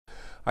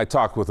I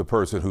talked with a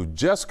person who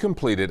just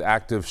completed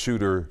active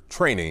shooter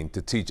training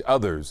to teach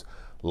others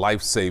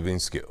life-saving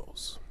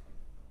skills.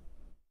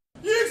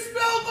 You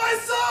expelled my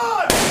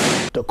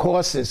son! The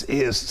course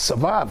is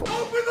survival.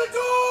 Open the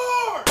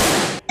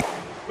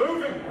door!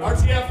 Moving.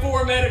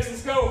 RTF-4 medics,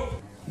 let's go.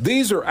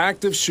 These are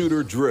active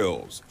shooter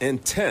drills,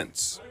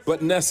 intense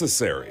but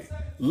necessary,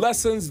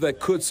 lessons that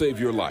could save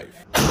your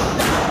life.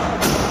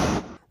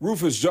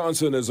 Rufus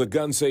Johnson is a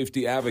gun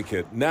safety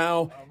advocate.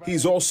 Now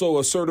he's also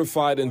a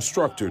certified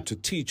instructor to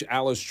teach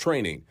ALICE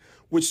training,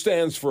 which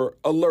stands for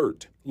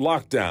Alert,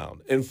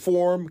 Lockdown,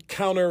 Inform,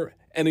 Counter,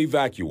 and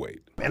Evacuate.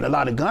 And a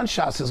lot of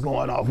gunshots is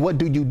going off. What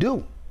do you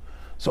do?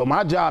 So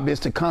my job is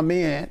to come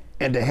in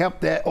and to help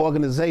that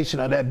organization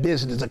or that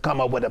business to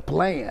come up with a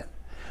plan.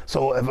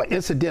 So if an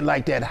incident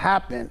like that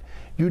happened,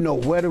 you know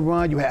where to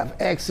run, you have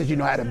exits, you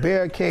know how to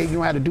barricade, you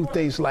know how to do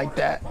things like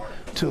that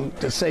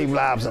to save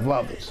lives of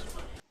others.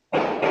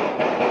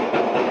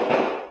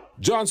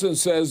 Johnson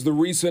says the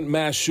recent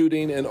mass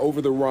shooting in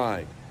Over the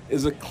Rhine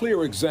is a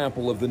clear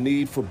example of the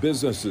need for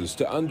businesses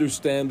to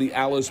understand the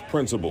ALICE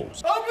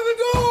principles. Open the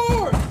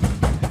door!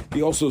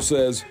 He also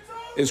says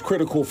it's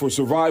critical for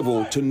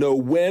survival to know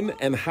when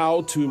and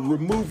how to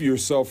remove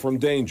yourself from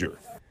danger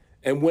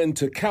and when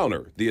to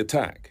counter the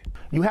attack.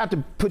 You have to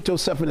put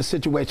yourself in a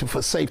situation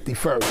for safety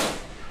first.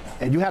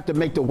 And you have to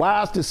make the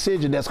wise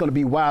decision that's going to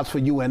be wise for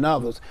you and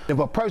others. If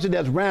a person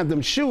that's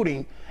random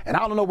shooting, and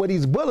I don't know where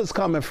these bullets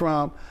coming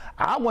from,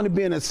 I want to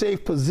be in a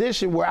safe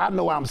position where I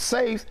know I'm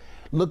safe,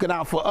 looking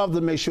out for others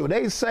to make sure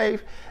they're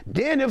safe.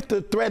 Then if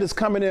the threat is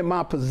coming in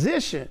my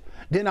position,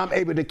 then I'm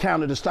able to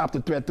counter to stop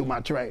the threat through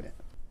my training.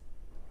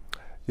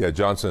 Yeah,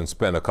 Johnson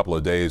spent a couple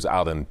of days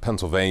out in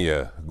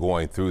Pennsylvania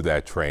going through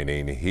that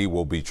training. He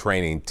will be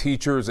training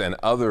teachers and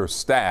other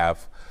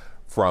staff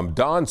from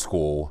Dawn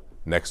School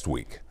next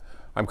week.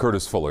 I'm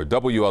Curtis Fuller,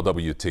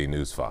 WLWT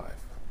News 5.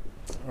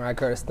 All right,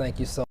 Curtis, thank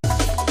you so much.